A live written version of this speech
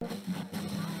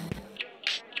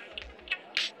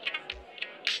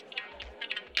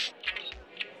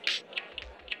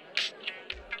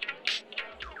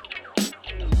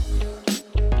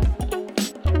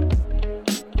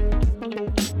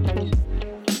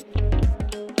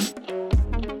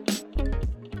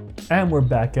And we're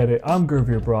back at it. I'm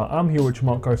Gurveer Bra. I'm here with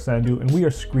Chamankar Sandhu, and we are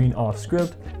Screen Off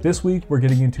Script. This week, we're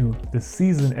getting into the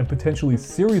season and potentially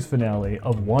series finale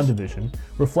of WandaVision,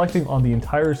 reflecting on the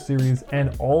entire series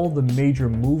and all the major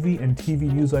movie and TV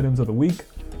news items of the week.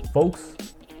 Folks,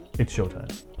 it's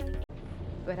showtime.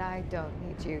 But I don't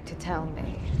need you to tell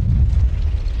me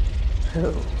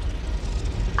who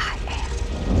I am.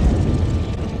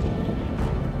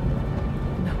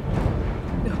 No.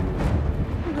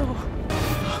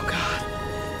 Oh, God.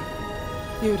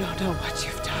 You don't know what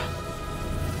you've done.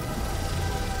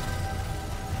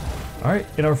 All right,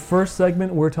 in our first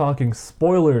segment, we're talking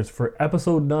spoilers for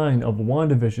episode 9 of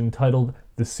WandaVision, titled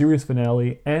The Series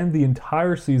Finale, and the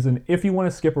entire season. If you want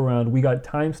to skip around, we got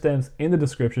timestamps in the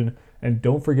description, and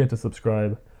don't forget to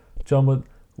subscribe. Gentlemen,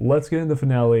 let's get into the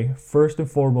finale. First and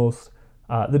foremost,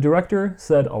 the director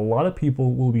said a lot of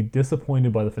people will be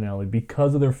disappointed by the finale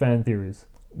because of their fan theories.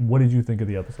 What did you think of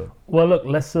the episode? Well, look,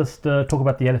 let's just talk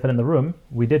about the elephant in the room.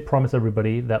 We did promise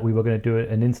everybody that we were going to do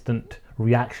an instant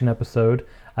reaction episode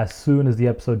as soon as the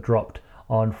episode dropped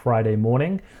on Friday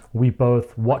morning. We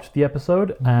both watched the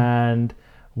episode and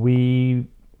we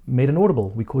made an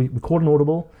audible. We called an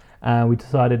audible and we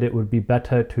decided it would be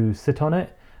better to sit on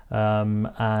it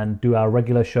and do our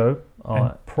regular show.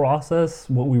 And process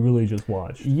what we really just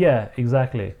watched. Yeah,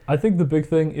 exactly. I think the big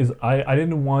thing is I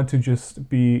didn't want to just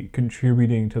be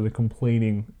contributing to the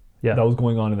complaining that was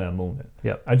going on in that moment.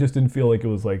 Yeah. I just didn't feel like it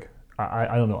was like,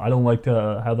 I don't know. I don't like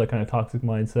to have that kind of toxic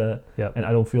mindset. Yeah. And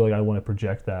I don't feel like I want to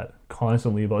project that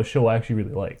constantly about a show I actually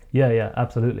really like. Yeah,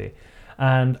 absolutely.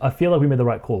 And I feel like we made the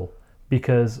right call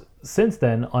because since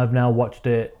then I've now watched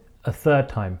it a third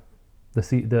time.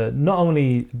 Not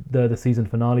only the season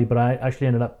finale, but I actually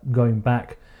ended up going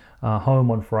back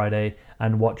home on Friday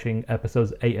and watching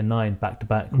episodes 8 and 9 back to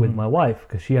back with my wife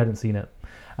because she hadn't seen it.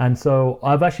 And so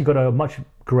I've actually got a much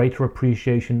greater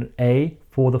appreciation,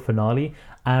 for the finale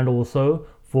and also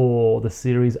for the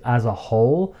series as a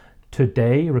whole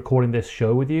today, recording this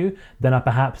show with you, than I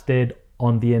perhaps did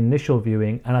on the initial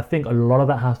viewing. And I think a lot of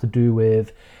that has to do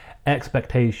with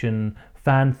expectation,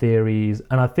 fan theories,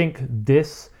 and I think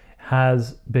this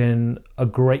has been a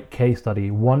great case study.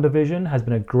 WandaVision has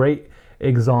been a great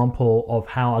example of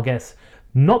how, I guess,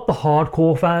 not the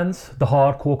hardcore fans, the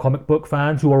hardcore comic book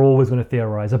fans who are always going to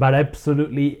theorize about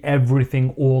absolutely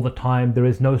everything all the time. There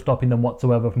is no stopping them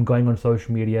whatsoever from going on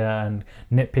social media and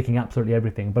nitpicking absolutely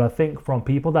everything. But I think from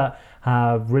people that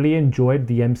have really enjoyed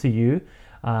the MCU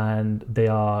and they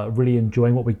are really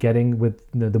enjoying what we're getting with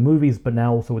the movies, but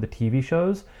now also with the TV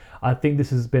shows, I think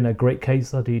this has been a great case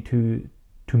study to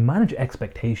manage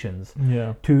expectations,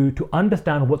 to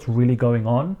understand what's really going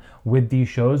on with these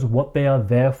shows, what they are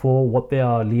there for, what they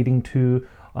are leading to,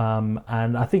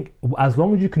 and I think as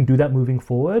long as you can do that moving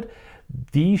forward,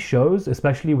 these shows,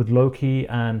 especially with Loki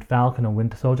and Falcon and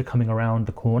Winter Soldier coming around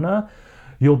the corner,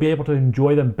 you'll be able to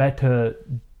enjoy them better,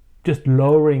 just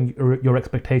lowering your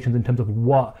expectations in terms of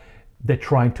what they're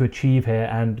trying to achieve here,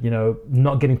 and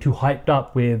not getting too hyped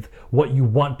up with what you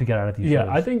want to get out of these shows.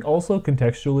 I think also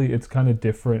contextually it's kind of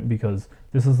different because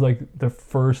this is like the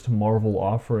first Marvel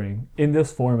offering in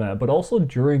this format, but also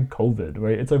during COVID,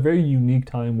 right? It's a very unique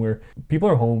time where people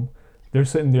are home, they're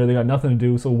sitting there, they got nothing to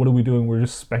do, so what are we doing? We're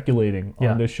just speculating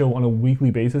on this show on a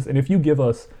weekly basis. And if you give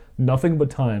us nothing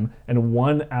but time and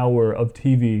 1 hour of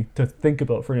TV to think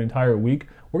about for an entire week,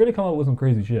 we're going to come up with some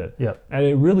crazy shit. Yeah. And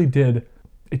it really did.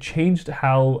 It changed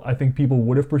how I think people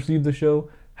would have perceived the show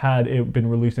had it been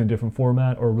released in a different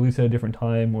format or released at a different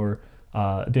time or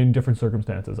in different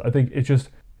circumstances. I think it's just,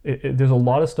 there's a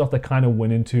lot of stuff that kind of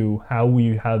went into how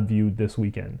we have viewed this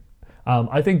weekend.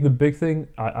 I think the big thing,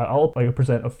 I'll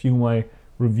present a few of my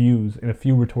reviews in a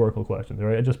few rhetorical questions, all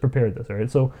right? I just prepared this, all right?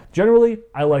 So generally,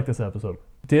 I like this episode.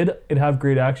 Did it have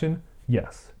great action?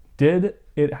 Yes. Did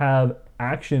it have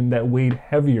action that weighed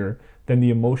heavier than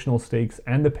the emotional stakes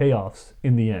and the payoffs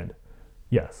in the end?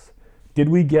 Yes. Did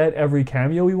we get every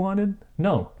cameo we wanted?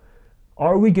 No.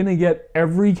 Are we going to get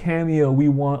every cameo we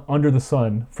want under the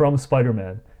sun from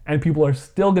Spider-Man and people are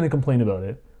still going to complain about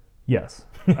it? Yes.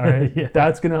 All right.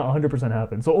 That's going to 100%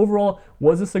 happen. So overall,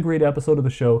 was this a great episode of the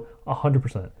show?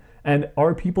 100%. And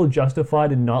are people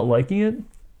justified in not liking it?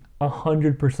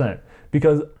 100%.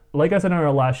 Because like I said on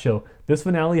our last show, this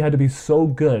finale had to be so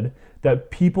good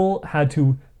that people had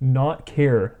to not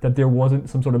care that there wasn't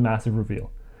some sort of massive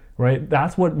reveal, right?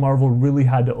 That's what Marvel really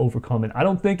had to overcome. And I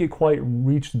don't think it quite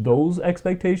reached those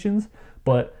expectations,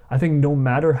 but I think no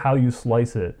matter how you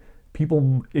slice it,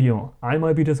 people, I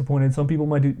might be disappointed, some people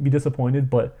might be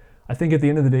disappointed, but I think at the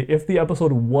end of the day, if the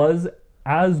episode was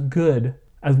as good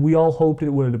as we all hoped it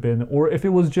would have been, or if it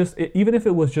was just, even if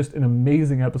it was just an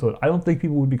amazing episode, I don't think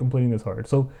people would be complaining this hard.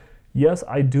 So yes,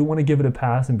 I do want to give it a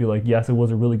pass and be like, yes, it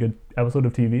was a really good episode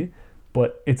of TV,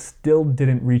 but it still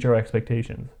didn't reach our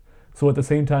expectations. So at the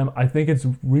same time, I think it's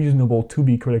reasonable to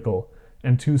be critical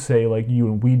and to say, like,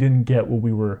 we didn't get what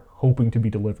we were hoping to be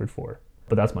delivered for.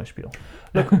 But that's my spiel.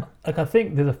 Look, like, I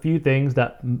think there's a few things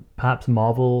that perhaps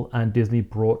Marvel and Disney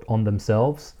brought on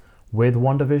themselves with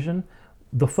WandaVision.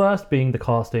 The first being the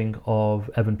casting of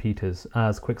Evan Peters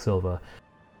as Quicksilver.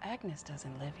 Agnes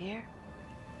doesn't live here.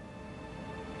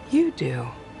 You do.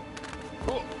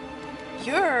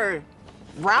 You're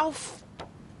Ralph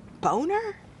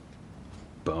Boner?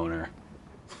 Boner.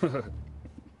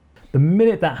 The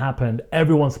minute that happened,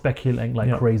 everyone's speculating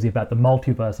like crazy about the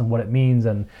multiverse and what it means.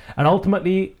 And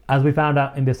ultimately, as we found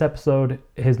out in this episode,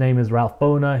 his name is Ralph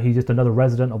Boner. He's just another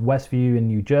resident of Westview in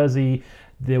New Jersey.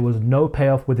 There was no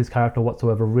payoff with his character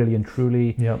whatsoever, really and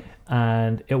truly. Yep.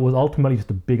 And it was ultimately just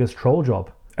the biggest troll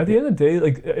job. At the end of the day,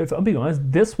 like, if I'm being honest,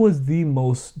 this was the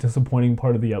most disappointing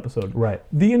part of the episode. Right.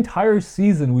 The entire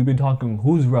season, we've been talking,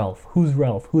 who's Ralph? Who's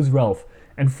Ralph? Who's Ralph?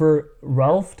 And for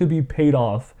Ralph to be paid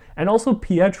off, and also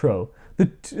Pietro, the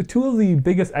two of the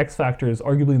biggest X factors,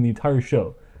 arguably, in the entire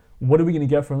show, what are we going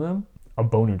to get from them? A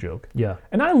boner joke. Yeah.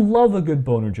 And I love a good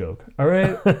boner joke, all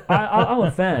right? I'm a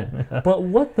fan. But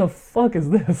what the fuck is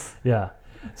this? Yeah.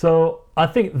 So I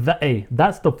think that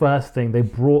that's the first thing. They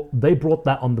brought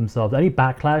that on themselves. Any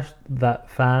backlash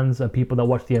that fans and people that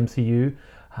watch the MCU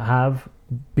have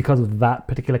because of that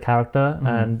particular character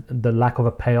and the lack of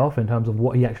a payoff in terms of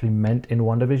what he actually meant in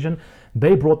WandaVision,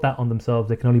 they brought that on themselves.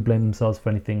 They can only blame themselves for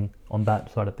anything on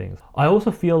that side of things. I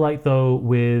also feel like, though,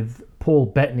 with Paul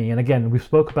Bettany, and again, we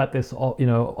spoke about this,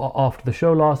 after the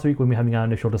show last week when we were having our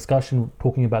initial discussion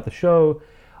talking about the show,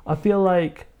 I feel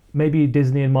like maybe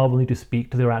Disney and Marvel need to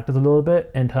speak to their actors a little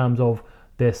bit in terms of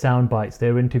their sound bites,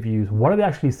 their interviews. What are they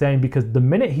actually saying? Because the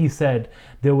minute he said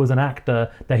there was an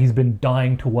actor that he's been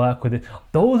dying to work with,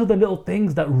 those are the little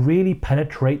things that really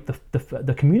penetrate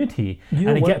the community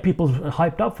and get people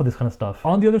hyped up for this kind of stuff.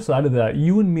 On the other side of that,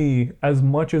 you and me, as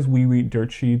much as we read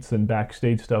dirt sheets and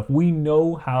backstage stuff, we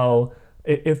know how,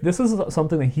 if this is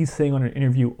something that he's saying on an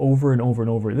interview over and over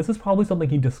and over, this is probably something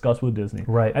he discussed with Disney.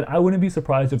 Right. And I wouldn't be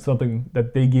surprised if it's something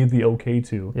that they gave the okay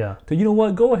to. Yeah. To, you know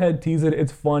what, go ahead, tease it,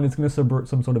 it's fun, it's going to subvert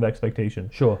some sort of expectation.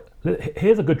 Sure.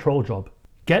 Here's a good troll job.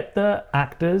 Get the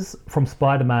actors from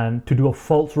Spider-Man to do a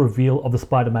false reveal of the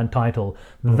Spider-Man title.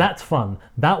 That's fun.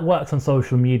 That works on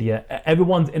social media.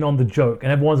 Everyone's in on the joke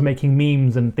and everyone's making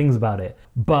memes and things about it.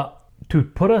 But to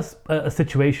put a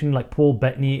situation like Paul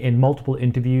Bettany in multiple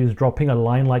interviews, dropping a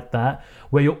line like that,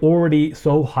 where you're already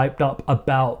so hyped up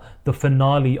about the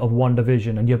finale of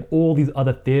WandaVision and you have all these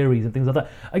other theories and things like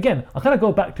that. Again, I kind of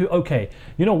go back to, okay,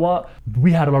 you know what?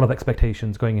 We had a lot of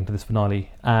expectations going into this finale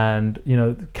and,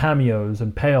 cameos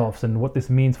and payoffs and what this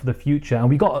means for the future. And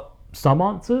we got some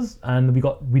answers and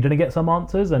we didn't get some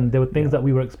answers, and there were things that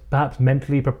we were perhaps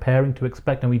mentally preparing to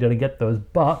expect and we didn't get those.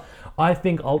 But I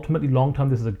think ultimately long term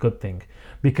this is a good thing,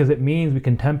 because it means we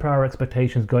can temper our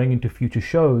expectations going into future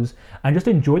shows and just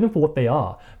enjoy them for what they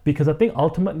are. Because I think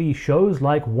ultimately shows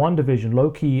like WandaVision,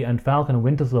 Loki and Falcon and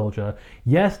Winter Soldier,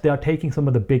 yes, they are taking some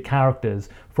of the big characters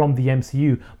from the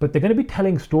MCU, but they're going to be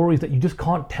telling stories that you just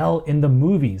can't tell in the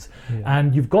movies.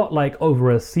 And you've got, like,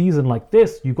 over a season like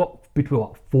this, you've got between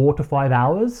 4 to 5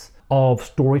 hours of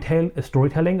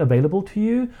storytelling available to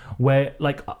you, where,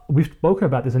 like, we've spoken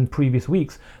about this in previous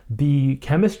weeks, the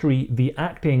chemistry, the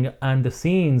acting and the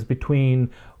scenes between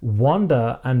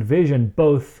Wanda and Vision,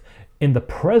 both in the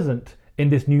present in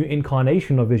this new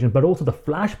incarnation of Vision, but also the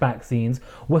flashback scenes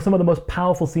were some of the most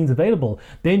powerful scenes available.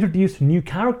 They introduced new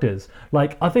characters.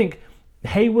 Like, I think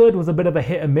Hayward was a bit of a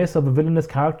hit and miss of a villainous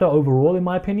character overall, in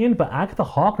my opinion, but Agatha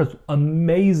Harkness,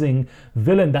 amazing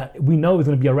villain that we know is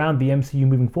going to be around the MCU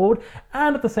moving forward.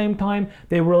 And at the same time,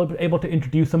 they were able to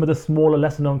introduce some of the smaller,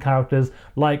 lesser known characters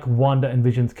like Wanda and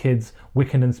Vision's kids,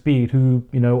 Wiccan and Speed, who,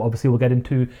 obviously we'll get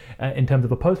into in terms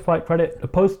of a post-fight credit, a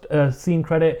post-scene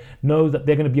credit, knows that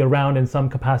they're going to be around in some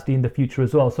capacity in the future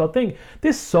as well. So I think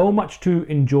there's so much to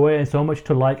enjoy and so much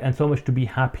to like and so much to be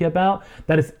happy about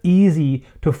that it's easy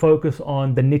to focus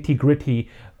on the nitty-gritty.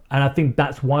 And I think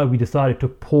that's why we decided to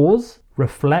pause,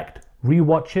 reflect,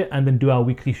 rewatch it, and then do our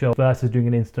weekly show versus doing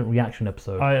an instant reaction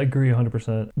episode. I agree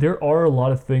 100%. There are a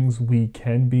lot of things we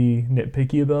can be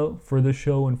nitpicky about for this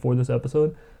show and for this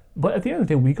episode, but at the end of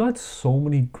the day, we got so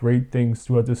many great things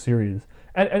throughout this series.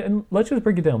 And let's just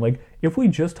break it down. Like, if we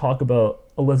just talk about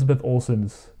Elizabeth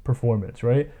Olsen's performance,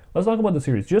 right? Let's talk about the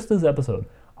series. Just this episode,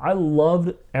 I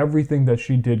loved everything that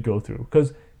she did go through.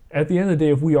 Because at the end of the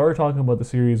day, if we are talking about the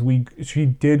series, she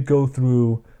did go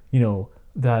through,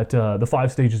 the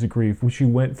 5 stages of grief, which she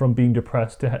went from being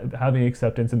depressed to having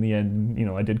acceptance in the end. You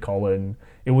know, I did call it, and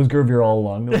it was Gervier all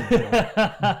along. No big deal.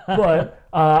 But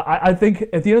I think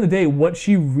at the end of the day, what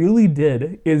she really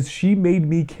did is she made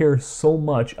me care so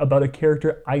much about a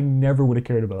character I never would have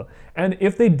cared about. And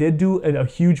if they did do a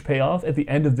huge payoff at the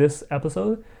end of this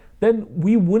episode, then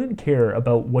we wouldn't care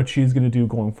about what she's going to do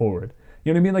going forward.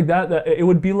 You know what I mean? Like that it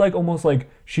would be like almost like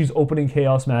she's opening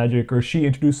chaos magic, or she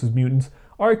introduces mutants.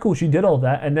 All right, cool, she did all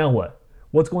that, and now what?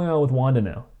 What's going on with Wanda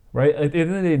now, right? At the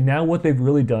end of the day, now what they've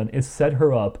really done is set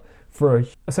her up for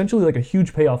essentially like a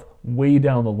huge payoff way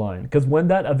down the line. Because when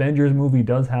that Avengers movie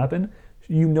does happen,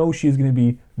 you know she's going to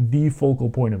be the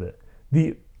focal point of it.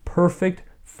 The perfect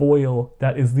foil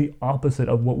that is the opposite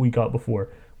of what we got before.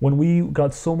 When we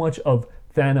got so much of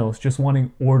Thanos just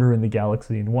wanting order in the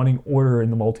galaxy and wanting order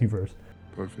in the multiverse.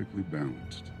 Perfectly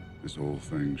balanced, as all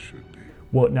things should be.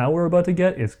 What now we're about to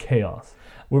get is chaos.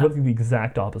 We're about to get the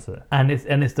exact opposite. And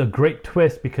it's a great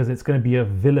twist because it's going to be a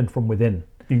villain from within.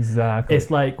 Exactly. It's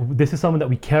like, this is someone that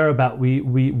we care about, we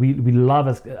love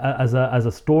as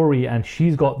a story, and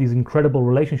she's got these incredible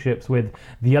relationships with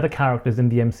the other characters in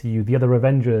the MCU, the other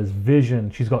Avengers, Vision,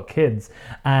 she's got kids,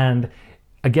 and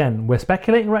again, we're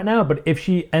speculating right now, but if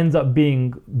she ends up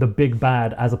being the big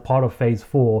bad as a part of Phase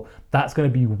 4, that's going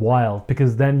to be wild,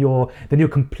 because then you're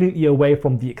completely away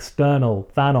from the external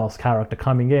Thanos character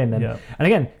coming in, and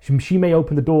again, she may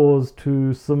open the doors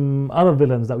to some other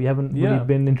villains that we haven't really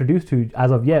been introduced to as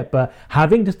of yet. But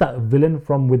having just that villain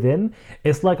from within,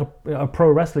 it's like a pro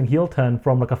wrestling heel turn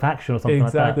from like a faction or something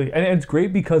like that. Exactly, and it's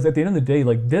great because at the end of the day,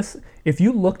 like this, if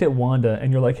you looked at Wanda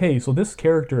and you're like, hey, so this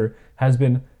character has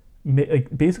been like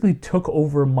basically took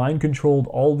over, mind controlled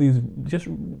all these just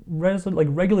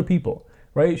regular people,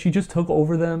 right? She just took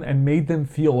over them and made them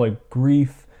feel like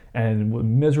grief and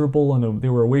miserable, and they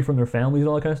were away from their families and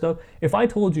all that kind of stuff. If I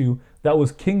told you that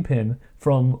was Kingpin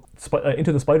from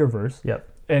Into the Spider-Verse,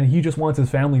 and he just wants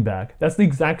his family back, that's the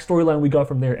exact storyline we got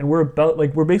from there. And we're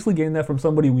basically getting that from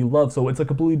somebody we love, so it's a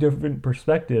completely different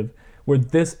perspective, where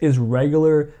this is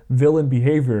regular villain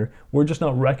behavior. We're just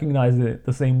not recognizing it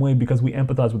the same way because we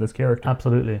empathize with this character.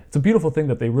 Absolutely. It's a beautiful thing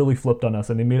that they really flipped on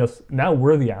us and they made us, now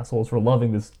we're the assholes for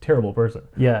loving this terrible person.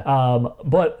 Yeah.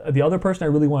 But the other person I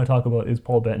really want to talk about is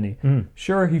Paul Bettany.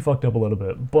 Sure, he fucked up a little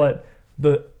bit, but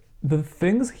the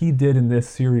things he did in this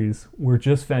series were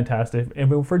just fantastic.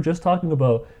 And if we're just talking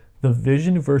about the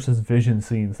Vision versus Vision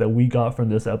scenes that we got from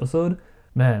this episode,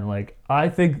 man, like, I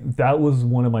think that was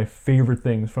one of my favorite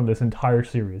things from this entire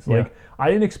series. Yeah. Like, I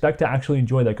didn't expect to actually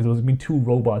enjoy that because it was me two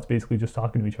robots basically just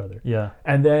talking to each other. Yeah.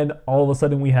 And then all of a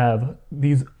sudden we have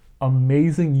these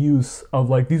amazing use of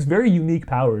like these very unique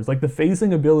powers. Like the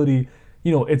phasing ability,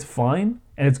 you know, it's fine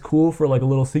and it's cool for like a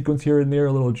little sequence here and there,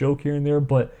 a little joke here and there,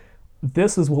 but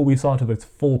this is what we saw to its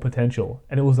full potential,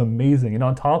 and it was amazing. And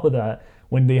on top of that,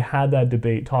 when they had that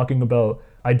debate talking about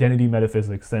identity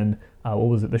metaphysics and what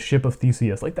was it, the ship of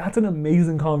Theseus, like that's an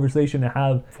amazing conversation to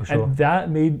have. For sure. And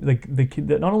that made like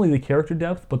not only the character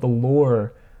depth but the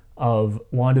lore of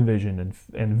WandaVision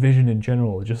and Vision in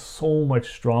general just so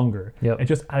much stronger. It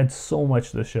just added so much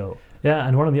to the show. Yeah,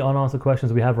 and one of the unanswered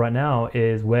questions we have right now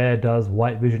is, where does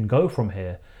White Vision go from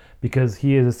here? Because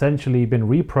he has essentially been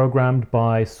reprogrammed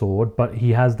by SWORD, but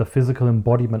he has the physical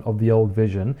embodiment of the old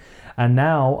Vision. And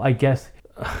now, I guess,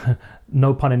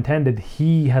 no pun intended,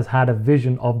 he has had a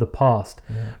vision of the past,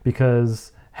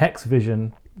 because Hex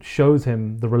Vision shows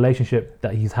him the relationship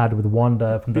that he's had with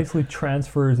Wanda. Basically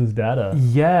transfers his data.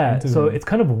 Yeah, so it's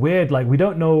kind of weird. Like, we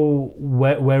don't know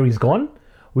where he's gone.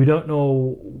 We don't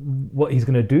know what he's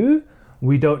going to do.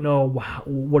 We don't know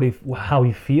how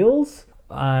he feels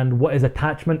and what his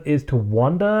attachment is to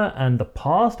Wanda and the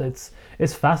past.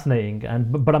 It's fascinating,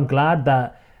 but I'm glad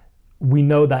that we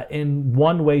know that in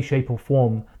one way, shape or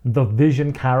form, the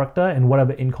Vision character, in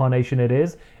whatever incarnation it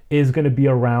is going to be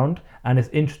around, and it's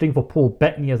interesting for Paul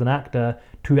Bettany as an actor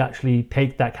to actually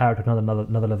take that character to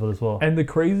another level as well. And the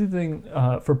crazy thing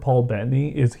for Paul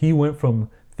Bettany is he went from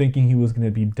thinking he was going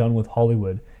to be done with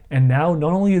Hollywood, and now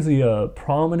not only is he a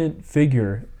prominent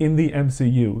figure in the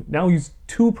MCU, now he's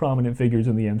two prominent figures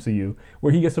in the MCU,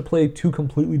 where he gets to play two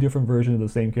completely different versions of the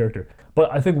same character.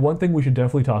 But I think one thing we should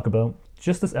definitely talk about,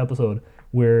 just this episode,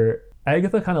 where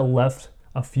Agatha kind of left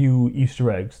a few Easter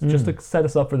eggs just to set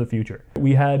us up for the future.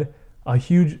 We had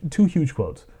two huge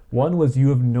quotes. One was, "You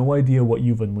have no idea what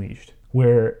you've unleashed,"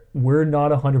 where we're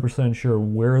not 100% sure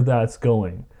where that's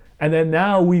going. And then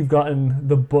now we've gotten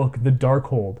the book, The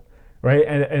Darkhold, right?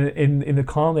 And in the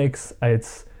comics,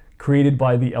 it's created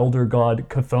by the elder god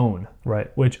Chthon,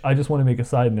 right? Which I just want to make a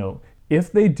side note.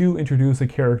 If they do introduce a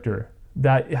character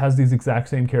that has these exact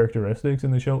same characteristics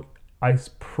in the show,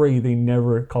 pray they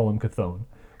never call him Chthon,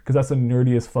 because that's the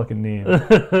nerdiest fucking name.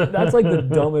 That's like the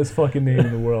dumbest fucking name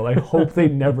in the world. I hope they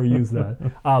never use that.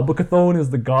 But Chthon is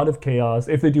the god of chaos.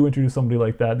 If they do introduce somebody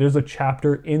like that, there's a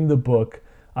chapter in the book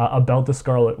about the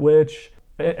Scarlet Witch.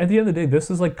 At the end of the day, this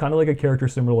is like kind of like a character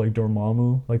similar to like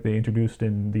Dormammu, like they introduced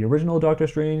in the original Doctor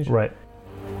Strange. Right.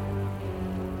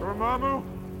 Dormammu,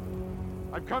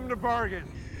 I've come to bargain.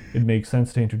 It makes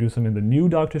sense to introduce him in the new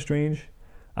Doctor Strange.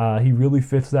 He really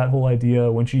fits that whole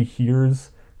idea. When she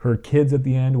hears her kids at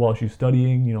the end while she's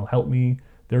studying, help me,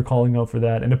 they're calling out for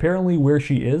that. And apparently where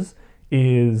she is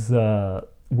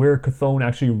where Chthon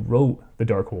actually wrote the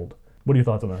Darkhold. What are your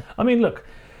thoughts on that? I mean, look,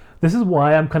 this is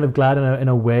why I'm kind of glad in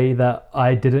a way that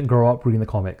I didn't grow up reading the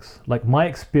comics. Like, my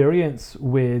experience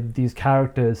with these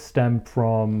characters stemmed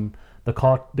from the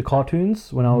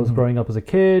cartoons when I was growing up as a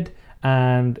kid,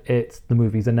 and it's the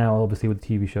movies, and now obviously with the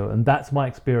TV show. And that's my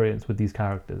experience with these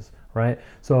characters, right?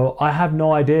 So I have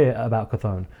no idea about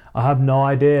Chthon. I have no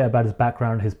idea about his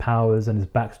background, his powers, and his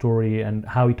backstory, and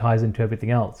how he ties into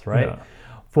everything else, right? Yeah.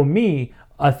 For me,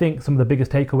 I think some of the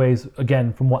biggest takeaways,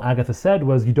 again, from what Agatha said,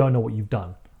 was you don't know what you've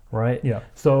done, right? Yeah.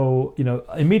 So,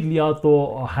 immediately I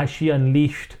thought, has she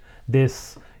unleashed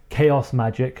this chaos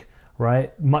magic,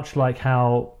 right? Much like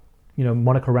how,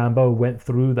 Monica Rambeau went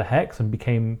through the Hex and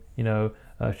became,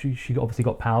 she obviously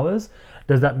got powers.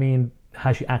 Does that mean,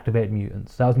 has she activated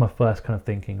mutants? That was my first kind of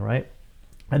thinking, right?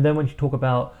 And then when you talk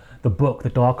about the book, the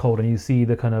Darkhold, and you see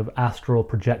the kind of astral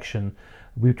projection,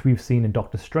 which we've seen in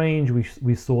Doctor Strange,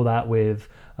 we saw that with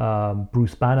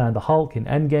Bruce Banner and the Hulk in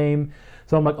Endgame.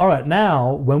 So I'm like, all right,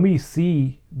 now when we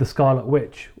see the Scarlet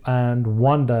Witch and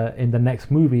Wanda in the next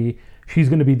movie, she's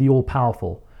going to be the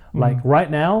all-powerful. Like right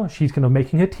now, she's kind of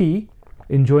making her tea,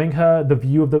 enjoying the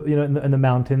view of the in the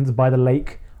mountains by the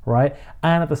lake, right?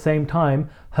 And at the same time,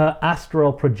 her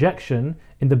astral projection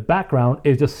in the background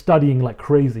is just studying like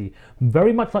crazy,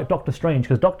 very much like Doctor Strange,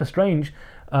 because Doctor Strange,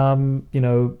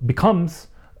 becomes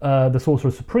the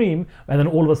Sorcerer Supreme, and then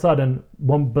all of a sudden,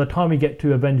 by the time we get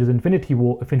to Avengers Infinity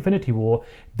War,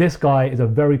 this guy is a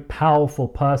very powerful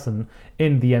person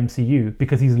in the MCU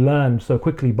because he's learned so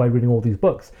quickly by reading all these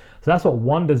books. So that's what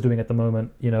Wanda's doing at the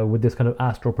moment, with this kind of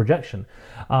astral projection.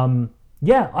 I'm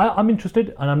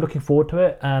interested and I'm looking forward to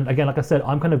it. And again, like I said,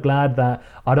 I'm kind of glad that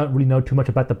I don't really know too much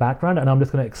about the background, and I'm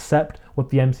just going to accept what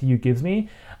the MCU gives me.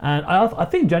 And I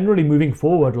think generally moving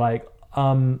forward,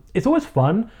 it's always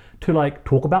fun to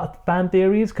talk about fan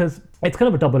theories, because it's kind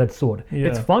of a double-edged sword. Yeah.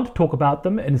 It's fun to talk about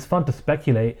them and it's fun to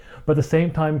speculate, but at the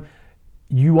same time,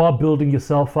 you are building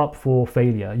yourself up for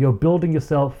failure. You're building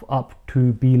yourself up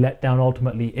to be let down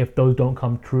ultimately if those don't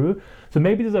come true. So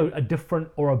maybe there's a different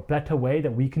or a better way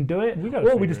that we can do it,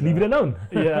 or we just leave it alone.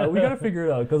 Yeah, we gotta figure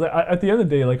it out, because at the end of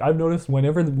the day, I've noticed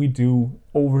whenever we do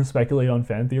over speculate on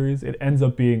fan theories, it ends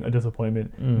up being a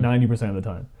disappointment 90% of the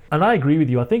time. And I agree with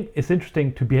you. I think it's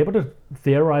interesting to be able to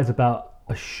theorize about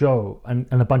a show and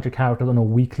a bunch of characters on a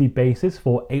weekly basis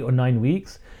for 8 or 9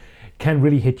 weeks can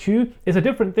really hit you. It's a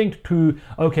different thing to,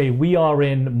 okay, we are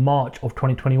in March of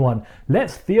 2021.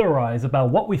 Let's theorize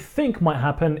about what we think might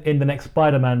happen in the next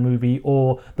Spider-Man movie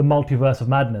or the Multiverse of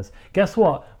Madness. Guess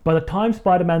what? By the time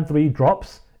Spider-Man 3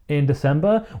 drops in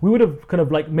December, we would have kind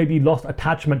of maybe lost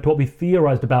attachment to what we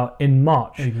theorized about in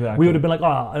March. Exactly. We would have been like,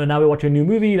 now we're watching a new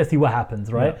movie, let's see what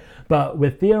happens, right? Yeah. But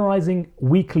we're theorizing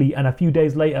weekly, and a few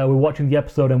days later, we're watching the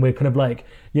episode and we're kind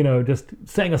of just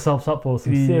setting ourselves up for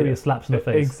some serious slaps in the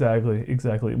face.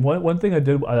 Exactly. One thing I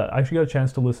did, I actually got a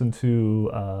chance to listen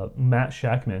to Matt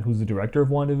Shakman, who's the director of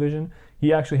WandaVision.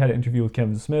 He actually had an interview with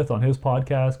Kevin Smith on his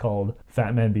podcast called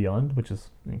Fat Man Beyond, which is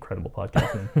an incredible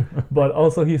podcast name. But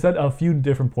also he said a few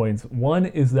different points. One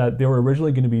is that there were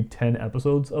originally going to be 10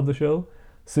 episodes of the show.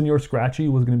 Senor Scratchy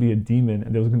was going to be a demon,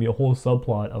 and there was going to be a whole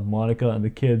subplot of Monica and the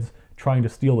kids trying to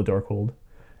steal the Darkhold.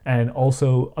 And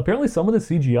also, apparently some of the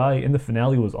CGI in the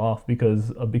finale was off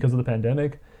because of the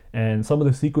pandemic, and some of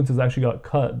the sequences actually got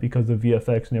cut because the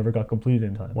VFX never got completed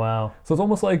in time. Wow. So it's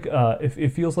almost like, it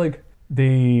feels like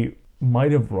they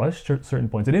might have rushed certain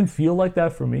points. It didn't feel like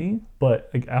that for me, but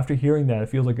after hearing that, it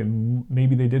feels like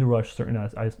maybe they did rush certain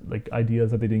ideas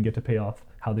that they didn't get to pay off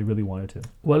how they really wanted to.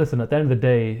 Well, listen, at the end of the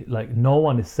day, no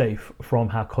one is safe from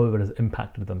how COVID has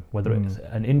impacted them, whether it's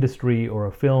an industry or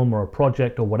a film or a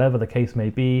project or whatever the case may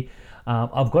be.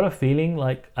 I've got a feeling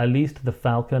at least the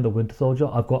Falcon and the Winter Soldier,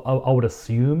 I would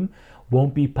assume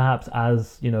won't be perhaps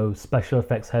as special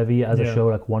effects heavy as a show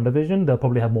like WandaVision. They'll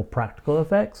probably have more practical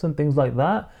effects and things like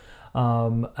that.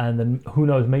 And then who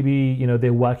knows, maybe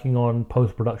they're working on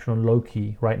post-production on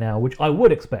Loki right now, which I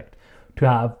would expect to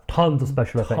have tons of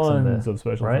special effects in there. Tons of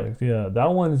special effects. Yeah,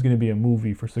 that one is going to be a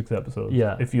movie for 6 episodes.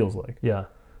 Yeah, it feels like. Yeah.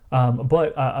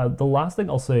 But the last thing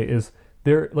I'll say is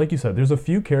there, like you said, there's a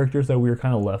few characters that we were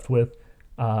kind of left with.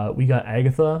 We got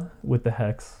Agatha with the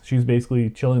Hex. She's basically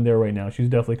chilling there right now. She's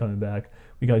definitely coming back.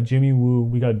 We got Jimmy Woo.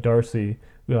 We got Darcy.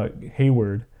 We got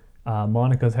Hayward.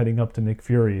 Monica's heading up to Nick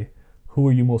Fury. Who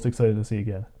are you most excited to see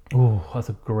again? Oh, that's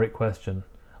a great question.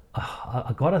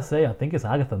 I gotta say, I think it's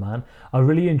Agatha, man. I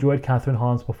really enjoyed Catherine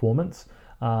Hahn's performance.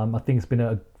 I think it's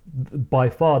been by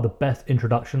far the best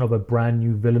introduction of a brand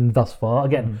new villain thus far.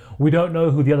 Again, we don't know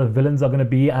who the other villains are going to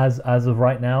be as of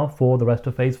right now for the rest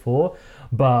of Phase 4,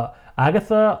 but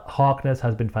Agatha Harkness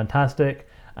has been fantastic,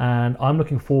 and I'm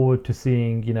looking forward to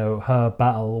seeing, you know, her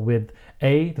battle with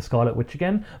the Scarlet Witch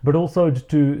again, but also just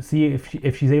to see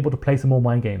if she's able to play some more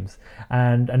mind games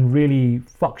and really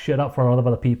fuck shit up for a lot of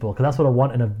other people, because that's what I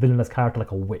want in a villainous character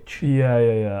like a witch. Yeah,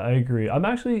 I agree. I'm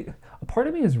actually, a part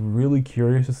of me is really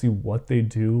curious to see what they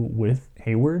do with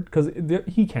Hayward, because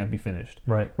he can't be finished.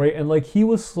 Right. And like, he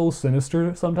was so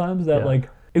sinister sometimes that like,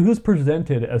 it was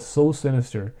presented as so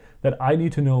sinister that I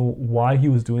need to know why he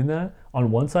was doing that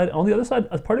on one side. On the other side,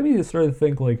 as part of me is starting to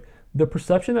think like, the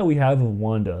perception that we have of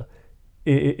Wanda,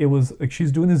 it was like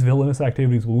she's doing these villainous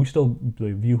activities, but we still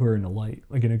view her in a light,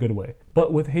 like in a good way.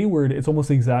 But with Hayward, it's almost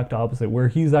the exact opposite, where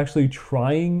he's actually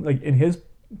trying, like in his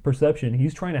perception,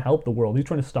 he's trying to help the world. He's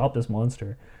trying to stop this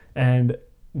monster. And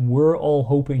we're all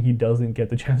hoping he doesn't get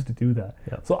the chance to do that.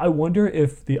 Yeah. So I wonder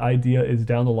if the idea is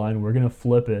down the line, we're going to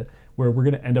flip it, where we're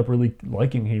going to end up really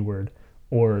liking Hayward,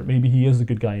 or maybe he is a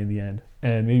good guy in the end.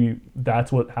 And maybe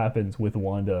that's what happens with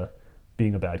Wanda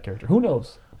being a bad character. Who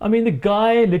knows? I mean, the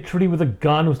guy literally with a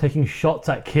gun was taking shots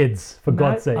at kids, for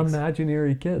God's sakes.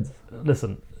 Imaginary kids.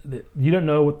 Listen, you don't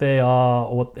know what they are,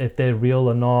 or if they're real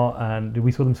or not, and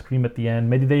we saw them scream at the end.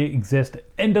 Maybe they exist.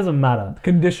 It doesn't matter.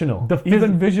 Conditional.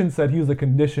 Even Vision said he was a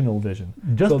conditional Vision.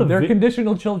 They're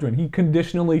conditional children. He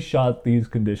conditionally shot these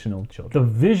conditional children.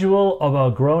 The visual of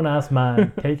a grown-ass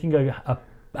man taking a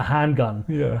handgun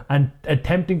and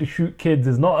attempting to shoot kids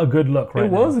is not a good look right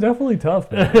now. It was definitely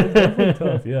tough, man. It was definitely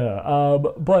tough, yeah.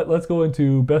 But let's go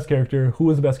into best character. Who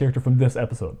was the best character from this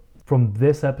episode? From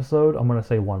this episode, I'm going to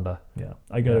say Wanda. Yeah,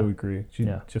 I got to agree. She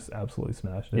just absolutely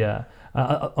smashed it. Yeah.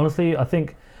 Honestly, I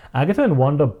think Agatha and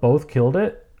Wanda both killed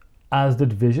it, as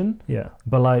did Vision. Yeah.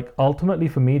 But like, ultimately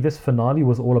for me, this finale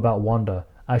was all about Wanda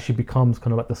as she becomes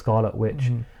kind of like the Scarlet Witch.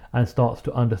 And starts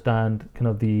to understand kind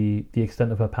of the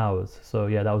extent of her powers. So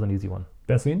yeah, that was an easy one.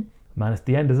 Best scene? Man, it's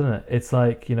the end, isn't it? It's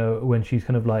like, you know, when she's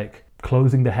kind of like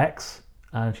closing the hex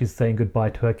and she's saying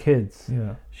goodbye to her kids.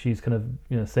 Yeah. She's kind of,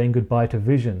 you know, saying goodbye to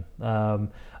Vision.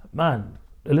 Man,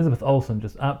 Elizabeth Olsen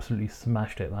just absolutely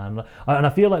smashed it, man. And I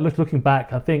feel like looking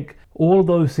back, I think all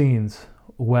those scenes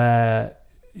where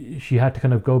she had to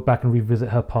kind of go back and revisit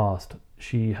her past,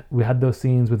 we had those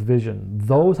scenes with Vision.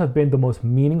 Those have been the most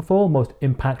meaningful, most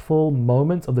impactful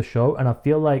moments of the show, and I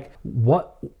feel like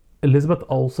what Elizabeth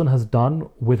Olsen has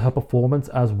done with her performance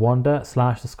as Wanda /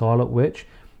 the Scarlet Witch,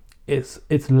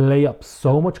 it's lay up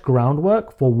so much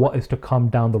groundwork for what is to come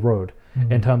down the road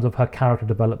in terms of her character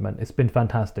development. It's been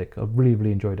fantastic. I really,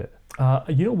 really enjoyed it.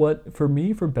 You know what? For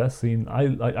me, for best scene,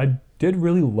 I did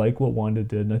really like what Wanda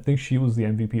did, and I think she was the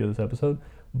MVP of this episode.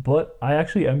 But I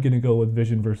actually am going to go with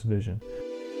Vision versus Vision.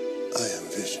 I am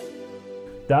Vision.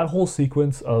 That whole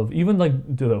sequence of even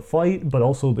like the fight, but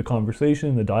also the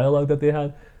conversation, the dialogue that they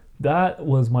had, that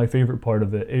was my favorite part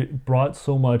of it. It brought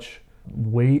so much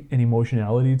weight and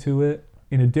emotionality to it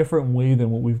in a different way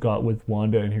than what we've got with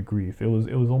Wanda and her grief. It was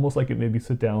almost like it made me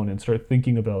sit down and start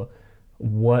thinking about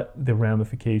what the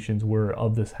ramifications were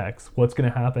of this hex. What's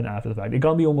going to happen after the fact? It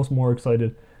got me almost more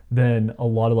excited than a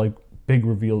lot of like big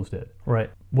reveals did. Right.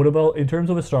 What about in terms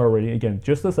of a star rating? Again,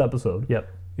 just this episode. Yep.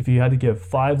 If you had to give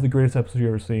 5 the greatest episode you've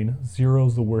ever seen, 0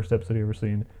 is the worst episode you've ever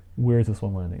seen, where's this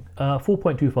one landing?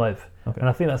 4.25. Okay. And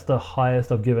I think that's the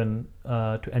highest I've given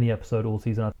to any episode all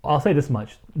season. I'll say this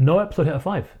much: no episode hit a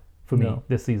 5 for me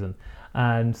this season,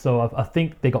 and so I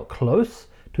think they got close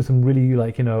to some really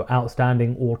like, you know,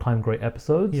 outstanding all-time great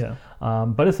episodes. Yeah.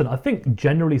 But listen, I think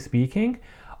generally speaking,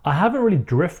 I haven't really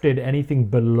drifted anything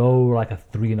below like a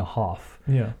 3.5.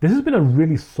 Yeah. This has been a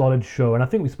really solid show, and I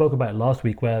think we spoke about it last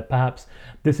week, where perhaps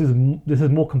this is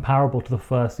more comparable to the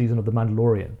first season of The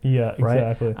Mandalorian. Yeah,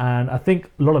 exactly. Right? And I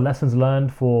think a lot of lessons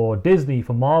learned for Disney,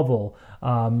 for Marvel,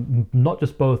 not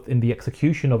just both in the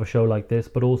execution of a show like this,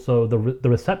 but also the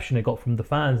reception it got from the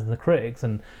fans and the critics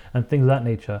and things of that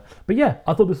nature. But yeah,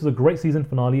 I thought this was a great season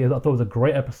finale. I thought it was a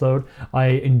great episode. I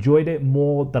enjoyed it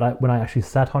more when I actually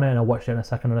sat on it and I watched it a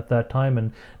second and a third time.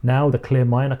 And now with a clear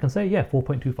mind, I can say, yeah,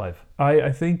 4.25.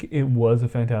 I think it was a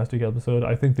fantastic episode.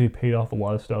 I think they paid off a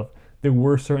lot of stuff. There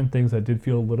were certain things that did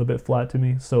feel a little bit flat to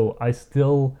me, so I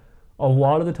still a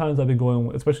lot of the times I've been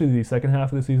going, especially the second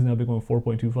half of the season, I've been going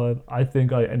 4.25. I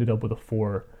think I ended up with a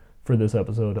 4 for this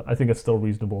episode. I think it's still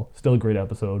reasonable. Still a great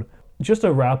episode. Just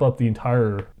to wrap up the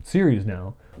entire series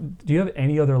now, do you have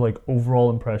any other like overall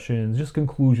impressions, just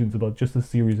conclusions about just the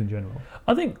series in general?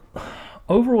 I think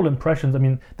overall impressions, I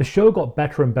mean, the show got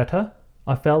better and better,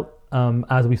 I felt,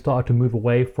 as we started to move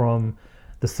away from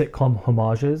the sitcom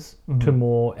homages to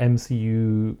more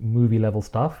MCU movie level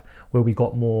stuff, where we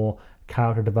got more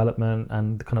character development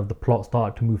and kind of the plot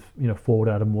started to move, forward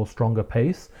at a more stronger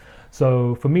pace.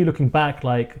 So for me, looking back,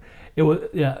 like it was,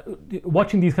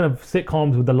 watching these kind of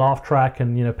sitcoms with the laugh track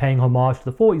and paying homage to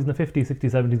the 40s and the 50s,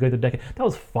 60s, 70s, go to the decade, that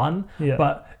was fun. Yeah.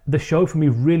 But the show for me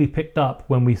really picked up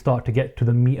when we start to get to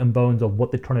the meat and bones of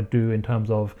what they're trying to do in terms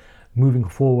of moving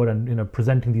forward and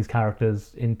presenting these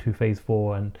characters into Phase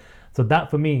 4. And so that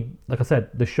for me, like I said,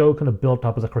 the show kind of built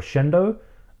up as a crescendo.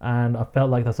 And I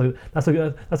felt like that's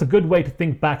a good way to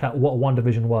think back at what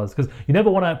WandaVision was, because you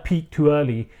never want to peak too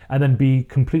early and then be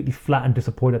completely flat and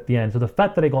disappointed at the end. So the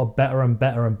fact that it got better and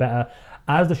better and better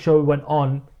as the show went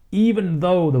on, even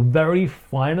though the very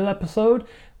final episode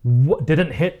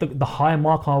didn't hit the high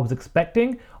mark I was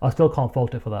expecting, I still can't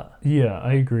fault it for that. Yeah,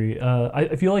 I agree.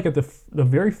 I feel like at the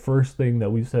very first thing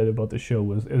that we said about the show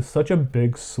was it was such a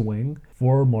big swing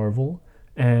for Marvel,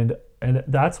 and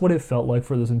that's what it felt like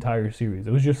for this entire series.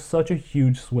 It was just such a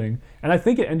huge swing. And I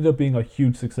think it ended up being a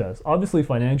huge success. Obviously,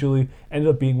 financially, ended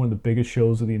up being one of the biggest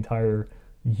shows of the entire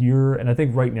year. And I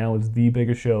think right now it's the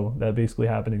biggest show that basically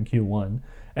happened in Q1.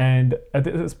 And at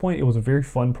this point, it was a very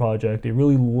fun project. It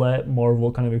really let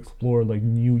Marvel kind of explore like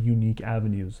new, unique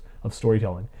avenues of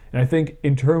storytelling. And I think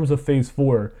in terms of Phase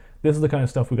 4, this is the kind of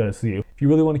stuff we got to see. If you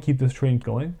really want to keep this train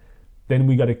going, then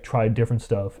we got to try different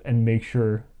stuff and make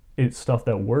sure it's stuff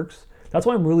that works. That's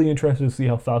why I'm really interested to see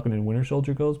how Falcon and Winter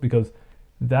Soldier goes, because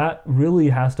that really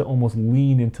has to almost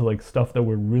lean into like stuff that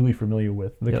we're really familiar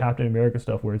with, the Captain America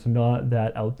stuff where it's not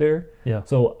that out there. Yeah.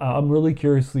 So I'm really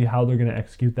curious to see how they're going to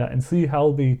execute that and see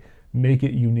how they make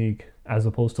it unique as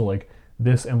opposed to like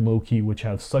this and Loki, which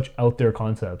have such out there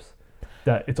concepts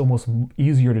that it's almost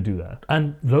easier to do that.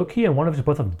 And Loki and WandaVision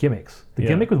both have gimmicks. The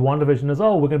gimmick with WandaVision is,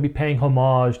 we're going to be paying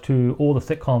homage to all the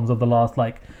sitcoms of the last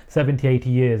like 70, 80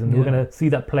 years, and we're going to see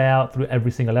that play out through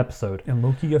every single episode. And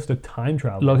Loki gets to time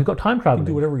travel. Loki's got time travel. He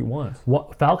can do whatever he wants.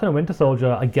 What Falcon and Winter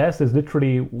Soldier, I guess, is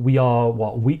literally, we are,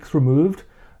 weeks removed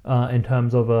in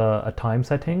terms of a time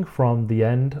setting from the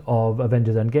end of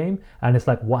Avengers Endgame, and it's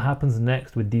like, what happens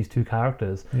next with these two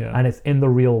characters? And it's in the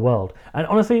real world. And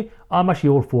honestly, I'm actually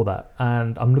all for that,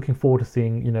 and I'm looking forward to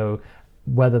seeing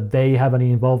whether they have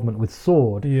any involvement with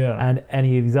Sword and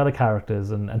any of these other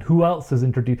characters, and who else is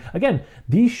introduced. Again,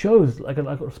 these shows, like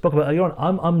I spoke about earlier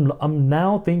on, I'm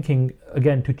now thinking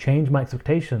again to change my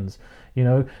expectations,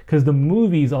 because the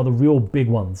movies are the real big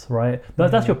ones, right?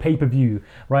 That's your pay-per-view,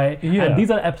 right? And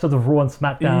these are episodes of Raw and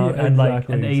SmackDown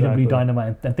and AEW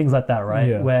Dynamite and things like that,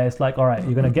 right? Where it's like, all right,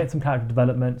 you're gonna get some character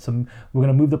development, we're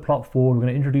gonna move the plot forward, we're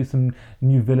gonna introduce some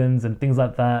new villains and things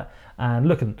like that. And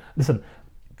listen,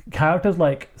 characters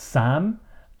like Sam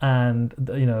and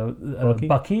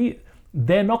Bucky,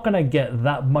 they're not going to get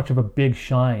that much of a big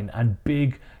shine and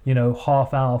big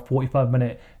half hour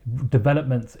 45-minute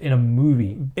developments in a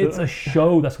movie. It's a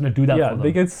show that's going to do that for them.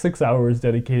 They get 6 hours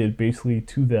dedicated basically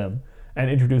to them and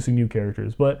introducing new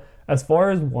characters. But as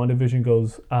far as WandaVision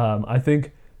goes, I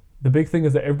think the big thing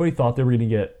is that everybody thought they were going to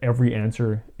get every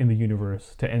answer in the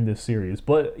universe to end this series.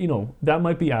 But, that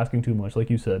might be asking too much, like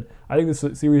you said. I think this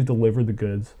series delivered the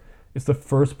goods. It's the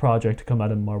first project to come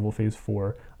out of Marvel Phase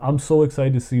 4. I'm so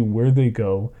excited to see where they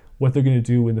go, what they're going to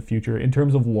do in the future. In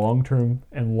terms of long-term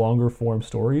and longer-form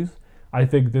stories, I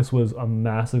think this was a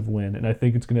massive win. And I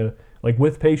think it's going to,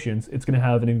 with patience, it's going to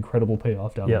have an incredible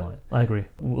payoff down the line. I agree.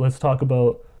 Let's talk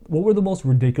about what were the most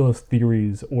ridiculous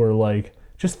theories or,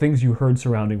 just things you heard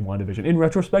surrounding WandaVision. In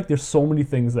retrospect, there's so many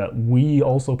things that we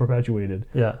also perpetuated.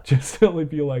 Yeah. Just to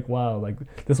be like, wow,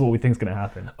 this is what we think is going to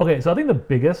happen. Okay, so I think the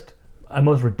biggest and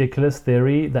most ridiculous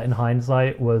theory that in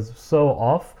hindsight was so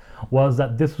off was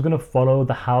that this was going to follow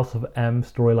the House of M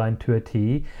storyline to a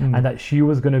T, and that she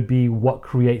was going to be what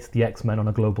creates the X-Men on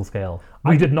a global scale.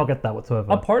 We did not get that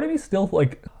whatsoever. A part of me still,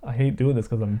 I hate doing this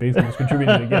because I'm basically just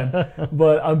contributing again,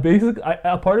 but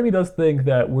a part of me does think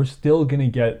that we're still going to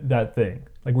get that thing.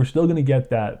 We're still going to get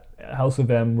that House of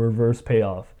M reverse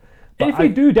payoff. But if we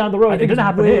do down the road, it didn't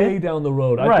happen way here. Down the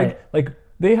road. Right. I think,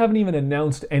 they haven't even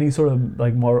announced any sort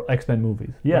of more X-Men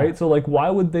movies, right? So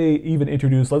why would they even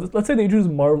introduce? Let's say they introduce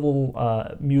Marvel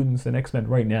mutants and X-Men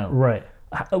right now, right?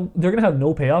 They're gonna have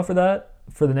no payoff for that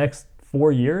for the next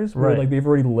 4 years where Right. like they've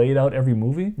already laid out every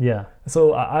movie. Yeah.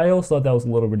 So I also thought that was a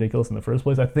little ridiculous in the first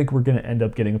place. I think we're going to end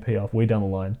up getting a payoff way down the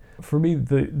line. For me,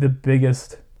 the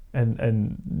biggest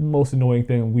and most annoying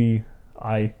thing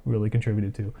I really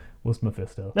contributed to was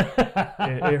Mephisto.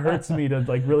 it hurts me to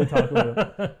like really talk about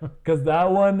it because that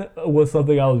one was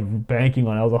something I was banking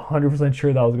on. I was 100%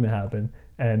 sure that was going to happen.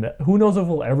 And who knows if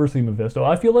we'll ever see Mephisto.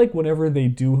 I feel like whenever they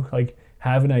do like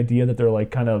have an idea that they're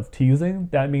like kind of teasing,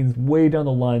 that means way down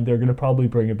the line they're going to probably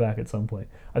bring it back at some point.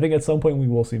 I think at some point we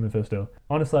will see Mephisto.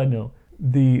 On a side note,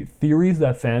 the theories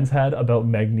that fans had about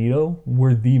Magneto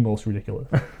were the most ridiculous.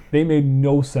 They made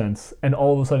no sense, and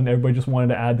all of a sudden everybody just wanted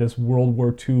to add this World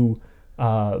War II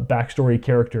backstory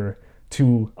character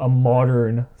to a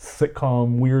modern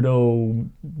sitcom weirdo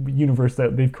universe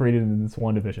that they've created in this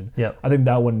WandaVision. Yep. I think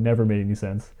that one never made any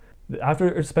sense. After,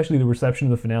 especially the reception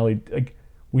of the finale, like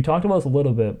we talked about this a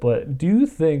little bit, but do you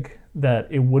think that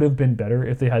it would have been better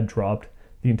if they had dropped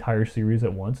the entire series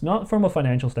at once? Not from a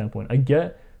financial standpoint. I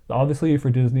get, obviously for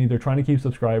Disney, they're trying to keep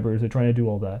subscribers, they're trying to do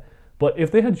all that. But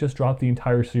if they had just dropped the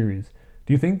entire series,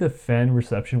 do you think the fan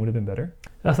reception would have been better?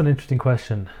 That's an interesting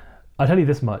question. I'll tell you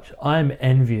this much. I'm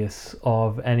envious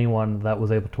of anyone that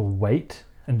was able to wait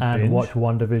and binge? watch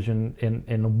WandaVision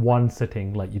in one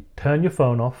sitting. Like you turn your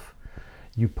phone off,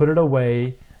 you put it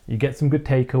away, you get some good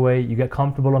takeaway, you get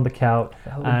comfortable on the couch,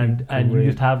 and you great.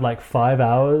 just have like 5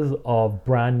 hours of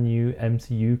brand new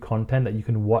MCU content that you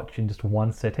can watch in just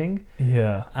one sitting.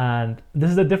 Yeah. And this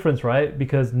is the difference, right?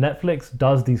 Because Netflix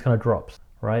does these kind of drops,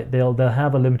 right? They'll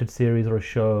have a limited series or a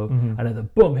show, and then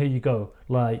boom, here you go.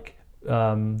 Like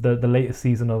the latest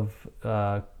season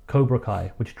of Cobra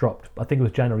Kai, which dropped, I think it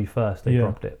was January 1st. They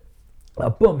dropped it.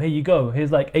 Boom, here you go.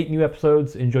 Here's like 8 new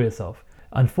episodes. Enjoy yourself.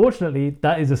 Unfortunately,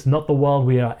 that is just not the world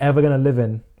we are ever going to live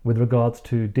in with regards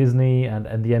to Disney and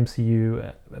the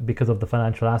MCU because of the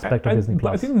financial aspect of Disney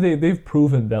Plus. I think they've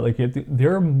proven that like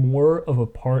they're more of a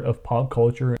part of pop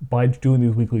culture by doing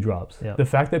these weekly drops. Yeah. The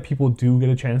fact that people do get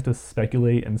a chance to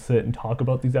speculate and sit and talk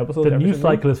about these episodes. The every news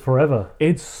single week, cycle is forever.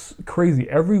 it's crazy.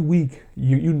 Every week,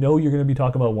 you know you're going to be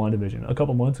talking about WandaVision. A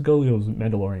couple months ago, it was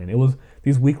Mandalorian. It was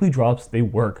these weekly drops. They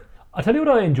work. I'll tell you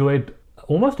what I enjoyed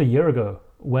almost a year ago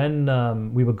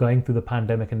when we were going through the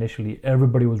pandemic initially.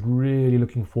 Everybody was really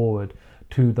looking forward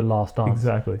to The Last Dance.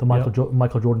 Exactly. The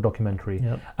Michael Jordan documentary.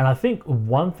 Yep. And I think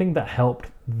one thing that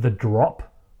helped the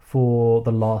drop for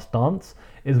The Last Dance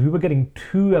is we were getting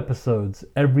 2 episodes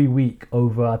every week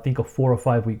over, I think, a 4 or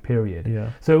 5 week period. Yeah.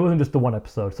 So it wasn't just the one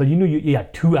episode. So you knew you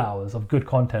had 2 hours of good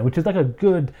content, which is like a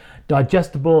good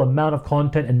digestible amount of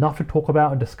content, enough to talk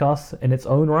about and discuss in its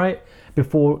own right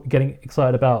before getting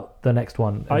excited about the next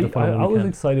one. I was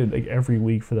excited like every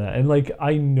week for that, and like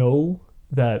I know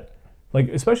that, like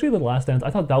especially The Last Dance,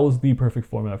 I thought that was the perfect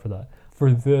format for that.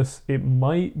 For this, it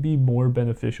might be more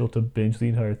beneficial to binge the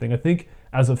entire thing. I think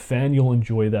as a fan, you'll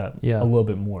enjoy that a little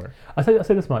bit more. I say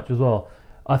this much as well.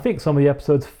 I think some of the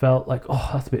episodes felt like, oh,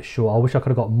 that's a bit short. I wish I could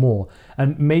have got more.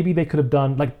 And maybe they could have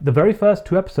done, like the very first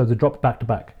 2 episodes are dropped back to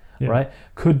back, right?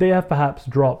 Could they have perhaps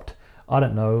dropped, I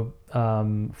don't know,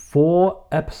 4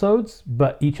 episodes,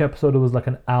 but each episode was like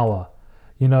an hour?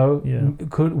 You know,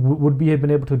 would we have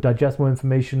been able to digest more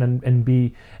information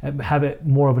and have it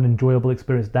more of an enjoyable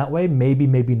experience that way? Maybe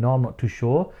not. I'm not too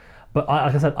sure. But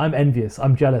like I said, I'm envious.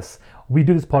 I'm jealous. We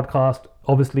do this podcast.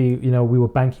 Obviously, you know, we were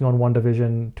banking on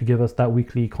WandaVision to give us that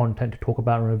weekly content to talk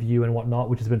about and review and whatnot,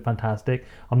 which has been fantastic.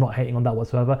 I'm not hating on that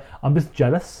whatsoever. I'm just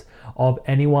jealous of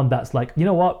anyone that's like, you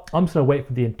know what, I'm just going to wait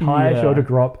for the entire show to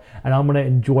drop and I'm going to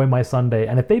enjoy my Sunday.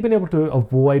 And if they've been able to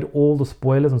avoid all the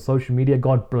spoilers on social media,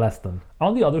 God bless them.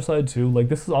 On the other side too, like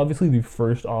this is obviously the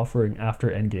first offering after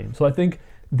Endgame. So I think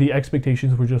the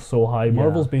expectations were just so high.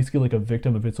 Marvel's basically like a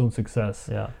victim of its own success.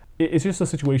 Yeah. It's just a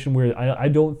situation where I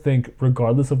don't think,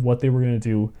 regardless of what they were going to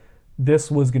do, this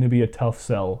was going to be a tough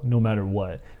sell no matter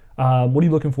what. What are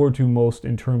you looking forward to most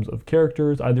in terms of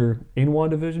characters, either in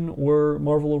WandaVision or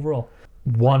Marvel overall?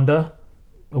 Wanda,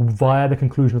 via the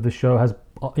conclusion of the show, has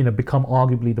become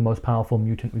arguably the most powerful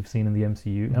mutant we've seen in the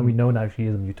MCU, and we know now she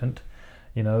is a mutant.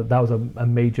 You know, that was a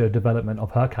major development of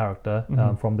her character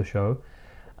from the show.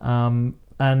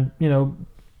 And, you know,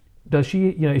 is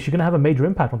she going to have a major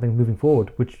impact on things moving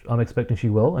forward, which I'm expecting she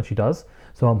will, and she does.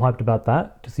 So I'm hyped about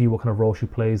that, to see what kind of role she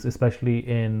plays, especially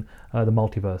in the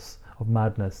multiverse of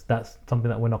madness. That's something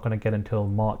that we're not going to get until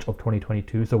March of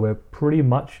 2022. So we're pretty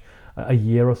much a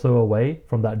year or so away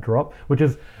from that drop, which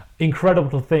is incredible